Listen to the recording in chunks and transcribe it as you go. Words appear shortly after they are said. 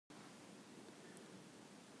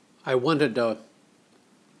I wanted to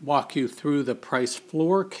walk you through the price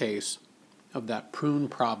floor case of that prune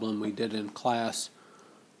problem we did in class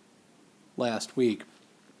last week.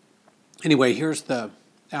 Anyway, here's the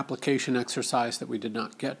application exercise that we did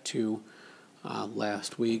not get to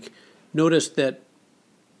last week. Notice that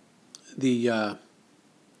the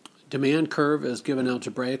demand curve is given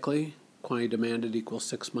algebraically. Quantity demanded equals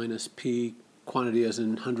 6 minus P. Quantity is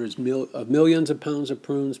in hundreds of millions of pounds of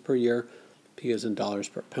prunes per year. P is in dollars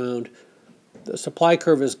per pound. The supply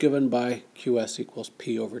curve is given by QS equals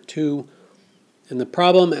P over 2. And the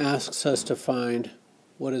problem asks us to find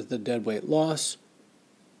what is the deadweight loss.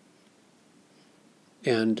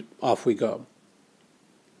 And off we go.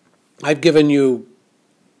 I've given you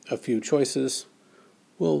a few choices.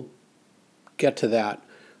 We'll get to that,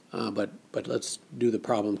 but let's do the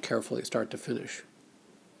problem carefully, start to finish.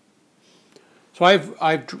 So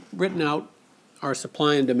I've written out our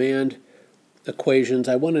supply and demand equations.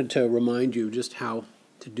 I wanted to remind you just how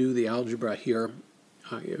to do the algebra here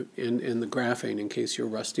in the graphing in case you're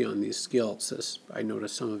rusty on these skills, as I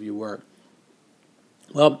noticed some of you were.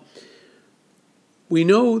 Well, we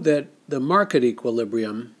know that the market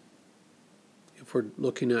equilibrium, if we're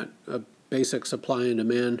looking at a basic supply and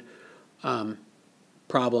demand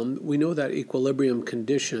problem, we know that equilibrium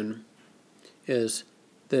condition is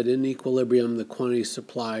that in equilibrium the quantity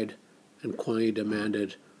supplied and quantity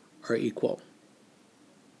demanded are equal.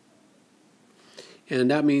 And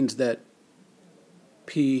that means that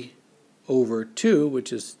P over 2,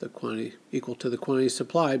 which is the quantity equal to the quantity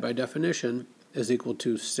supplied by definition, is equal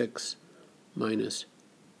to 6 minus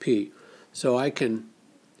P. So I can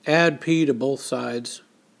add P to both sides.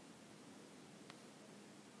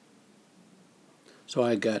 So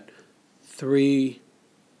I get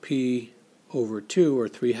 3P over 2, or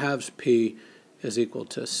 3/2 P, is equal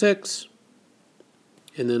to 6.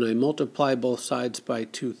 And then I multiply both sides by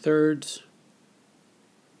 2/3.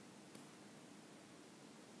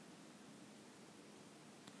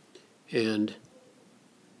 And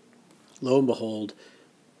lo and behold,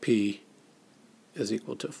 P is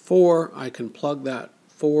equal to 4. I can plug that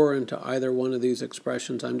 4 into either one of these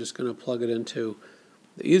expressions. I'm just going to plug it into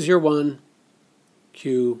the easier one.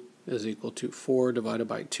 Q is equal to 4 divided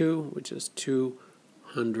by 2, which is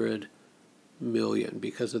 200 million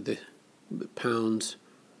because of the pounds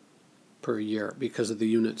per year, because of the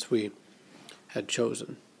units we had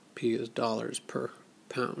chosen. P is dollars per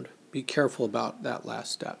pound. Be careful about that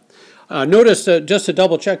last step. Notice just to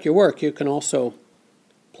double check your work, you can also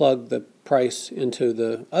plug the price into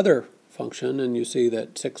the other function, and you see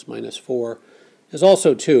that 6 minus 4 is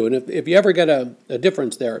also 2. And if you ever get a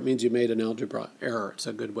difference there, it means you made an algebra error. It's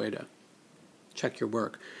a good way to check your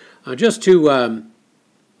work. Just to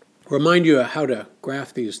remind you how to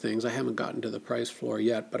graph these things, I haven't gotten to the price floor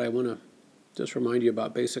yet, but I want to just remind you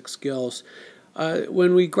about basic skills.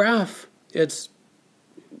 When we graph, it's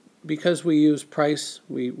because we use price,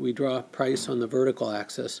 we draw price on the vertical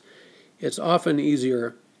axis, it's often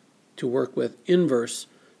easier to work with inverse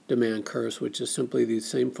demand curves, which is simply these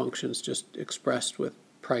same functions just expressed with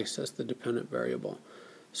price as the dependent variable.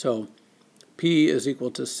 So P is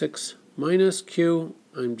equal to 6 minus Q.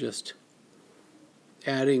 I'm just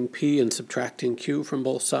adding P and subtracting Q from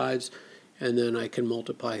both sides, and then I can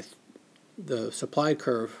multiply the supply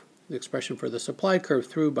curve, the expression for the supply curve,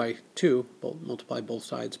 through by 2, multiply both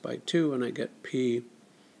sides by 2, and I get P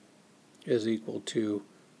is equal to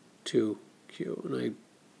 2Q. And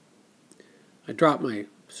I dropped my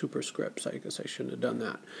superscripts. I guess I shouldn't have done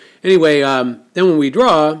that. Anyway, then when we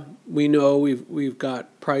draw, we know we've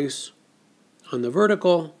got price on the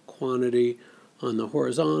vertical, quantity on the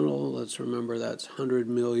horizontal. Let's remember that's 100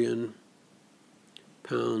 million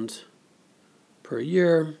pounds per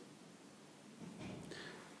year.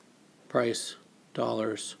 Price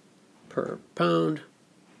dollars per pound.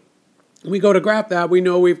 We go to graph that, we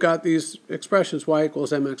know we've got these expressions, y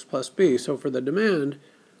equals mx plus b. So for the demand,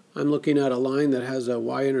 I'm looking at a line that has a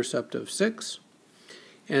y-intercept of 6,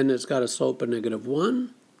 and it's got a slope of -1,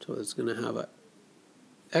 so it's going to have a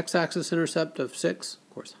x-axis intercept of 6,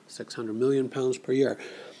 of course, 600 million pounds per year.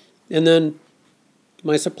 And then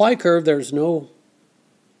my supply curve, there's no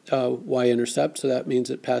y-intercept, so that means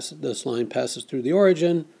this line passes through the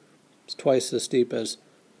origin. It's twice as steep as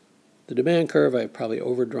the demand curve. I've probably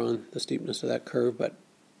overdrawn the steepness of that curve, but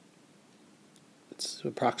it's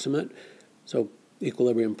approximate. So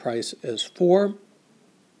equilibrium price is 4.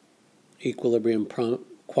 Equilibrium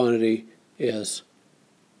quantity is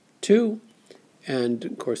 2. And,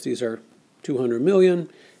 of course, these are 200 million,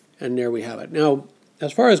 and there we have it. Now,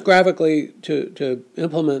 as far as graphically to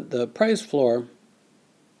implement the price floor,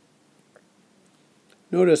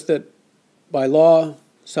 notice that by law,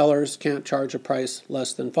 sellers can't charge a price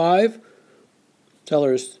less than 5.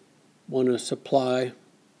 Sellers want to supply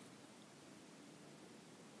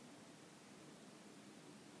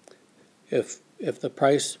if the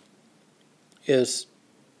price is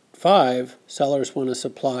 5, sellers want to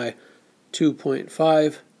supply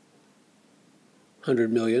 2.5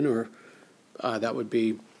 million, or that would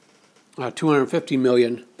be 250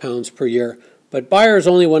 million pounds per year. But buyers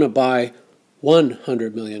only want to buy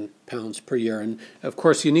 100 million pounds per year. And of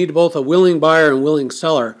course, you need both a willing buyer and willing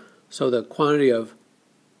seller, so the quantity of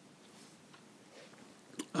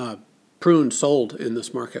prunes sold in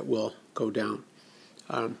this market will go down.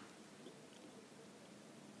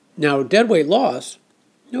 Now, deadweight loss,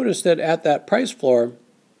 notice that at that price floor,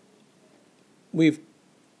 we've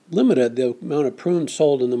limited the amount of prunes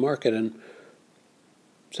sold in the market, and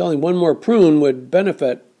selling one more prune would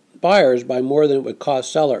benefit buyers by more than it would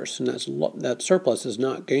cost sellers, and that surplus is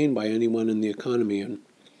not gained by anyone in the economy. And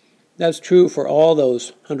that's true for all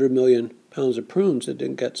those 100 million pounds of prunes that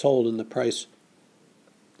didn't get sold in the price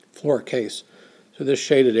floor case. So this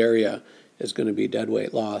shaded area is going to be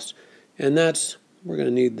deadweight loss, and we're going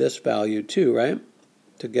to need this value too, right,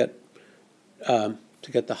 to get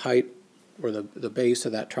the height or the base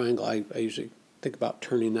of that triangle. I usually think about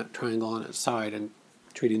turning that triangle on its side and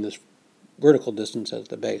treating this vertical distance as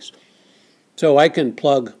the base. So I can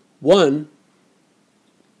plug 1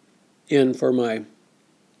 in for my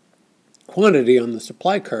quantity on the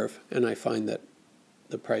supply curve, and I find that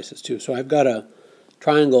the price is 2. So I've got a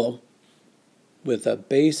triangle with a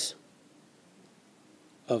base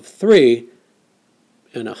of 3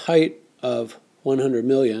 and a height of 100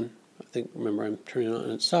 million. I think, remember, I'm turning it on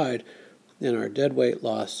its side. Then our deadweight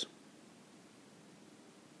loss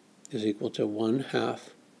is equal to 1/2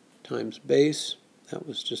 times base. That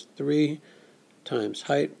was just 3 times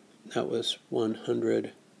height. That was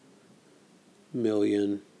 100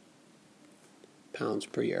 million pounds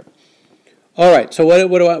per year. All right, so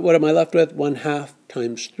what am I left with? 1/2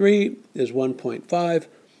 times 3 is 1.5.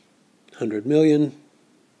 100 million.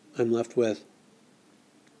 I'm left with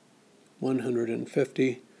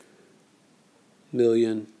 $150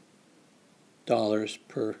 million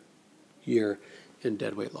per year in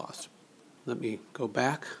deadweight loss. Let me go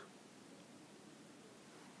back.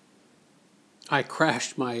 I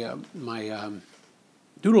crashed my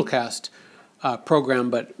Doodlecast program,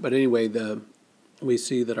 but anyway, we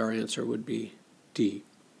see that our answer would be D,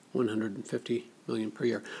 150 million per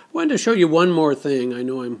year. I wanted to show you one more thing. I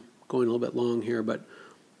know I'm going a little bit long here, but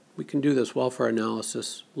we can do this welfare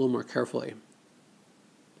analysis a little more carefully.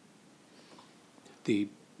 The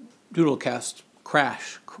Doodlecast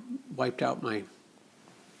crash wiped out my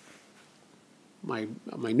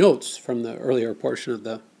notes from the earlier portion of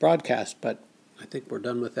the broadcast, but I think we're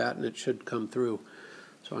done with that and it should come through.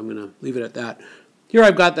 So I'm going to leave it at that. Here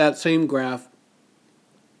I've got that same graph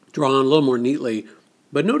drawn a little more neatly,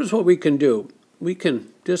 but notice what we can do. We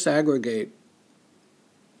can disaggregate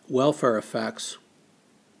welfare effects,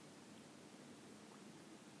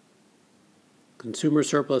 consumer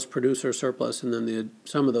surplus, producer surplus, and then the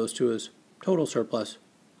sum of those two is total surplus.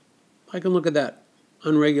 I can look at that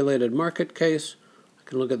unregulated market case, I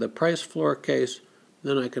can look at the price floor case,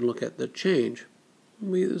 then I can look at the change.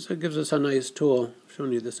 This gives us a nice tool. I've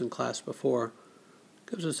shown you this in class before. It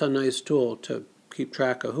gives us a nice tool to keep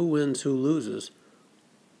track of who wins, who loses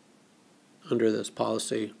under this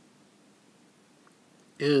policy.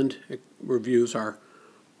 And it reviews our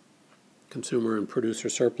consumer and producer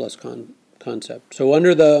surplus concept. So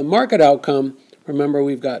under the market outcome, remember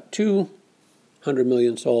we've got 200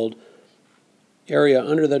 million sold, area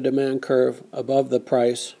under the demand curve, above the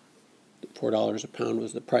price, $4 a pound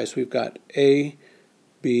was the price. We've got A,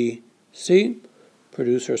 B, C,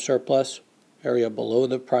 producer surplus, area below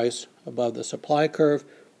the price, above the supply curve,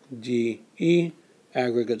 D, E,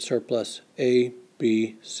 aggregate surplus, A,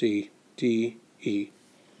 B, C, D, E.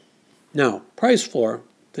 Now, price floor,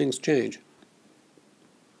 things change.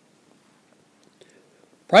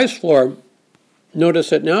 Price floor,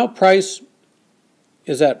 notice that now price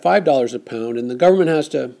is at $5 a pound, and the government has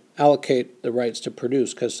to allocate the rights to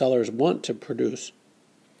produce because sellers want to produce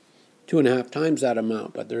 2.5 times that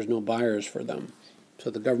amount, but there's no buyers for them. So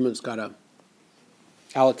the government's got to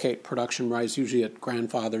allocate production rights. Usually it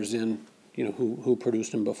grandfathers in, who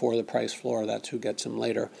produced them before the price floor. That's who gets them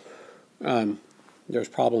later. There's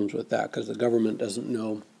problems with that because the government doesn't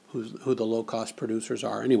know who the low-cost producers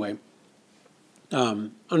are. Anyway,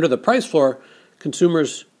 under the price floor,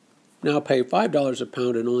 consumers now pay $5 a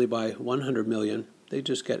pound and only buy 100 million. They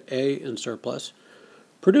just get A in surplus.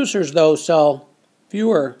 Producers, though, sell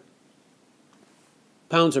fewer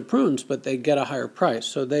pounds of prunes, but they get a higher price.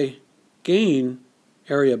 So they gain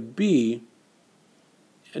area B,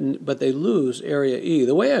 but they lose area E.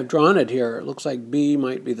 The way I've drawn it here, it looks like B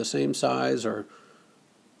might be the same size or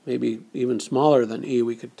maybe even smaller than E.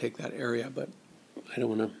 We could take that area, but I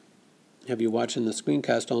don't want to have you watching the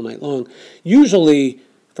screencast all night long. Usually,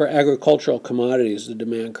 for agricultural commodities, the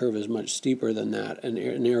demand curve is much steeper than that, and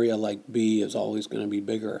an area like B is always going to be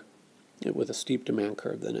bigger with a steep demand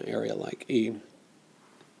curve than an area like E.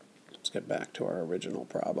 Let's get back to our original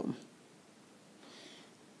problem.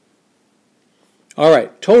 All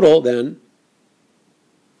right, total then.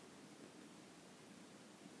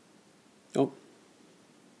 Oh,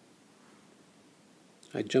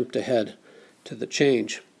 I jumped ahead to the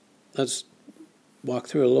change. Let's walk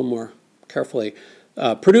through it a little more carefully.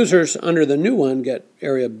 Producers under the new one get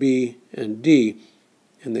area B and D,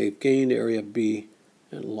 and they've gained area B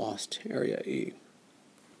and lost area E.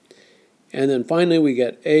 And then finally we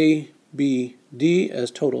get A, B, D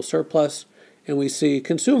as total surplus. And we see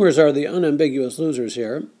consumers are the unambiguous losers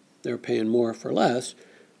here. They're paying more for less.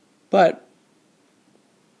 But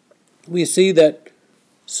we see that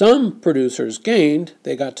some producers gained.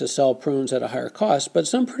 They got to sell prunes at a higher cost, but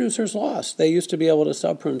some producers lost. They used to be able to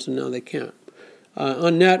sell prunes, and now they can't.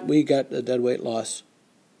 On net, we get a deadweight loss.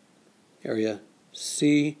 Area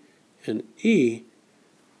C and E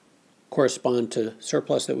correspond to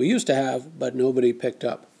surplus that we used to have, but nobody picked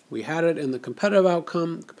up. We had it in the competitive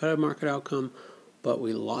market outcome, but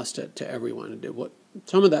we lost it to everyone.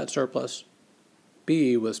 Some of that surplus,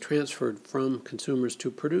 B, was transferred from consumers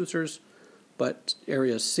to producers, but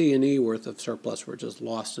areas C and E worth of surplus were just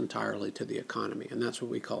lost entirely to the economy, and that's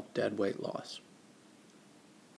what we call deadweight loss.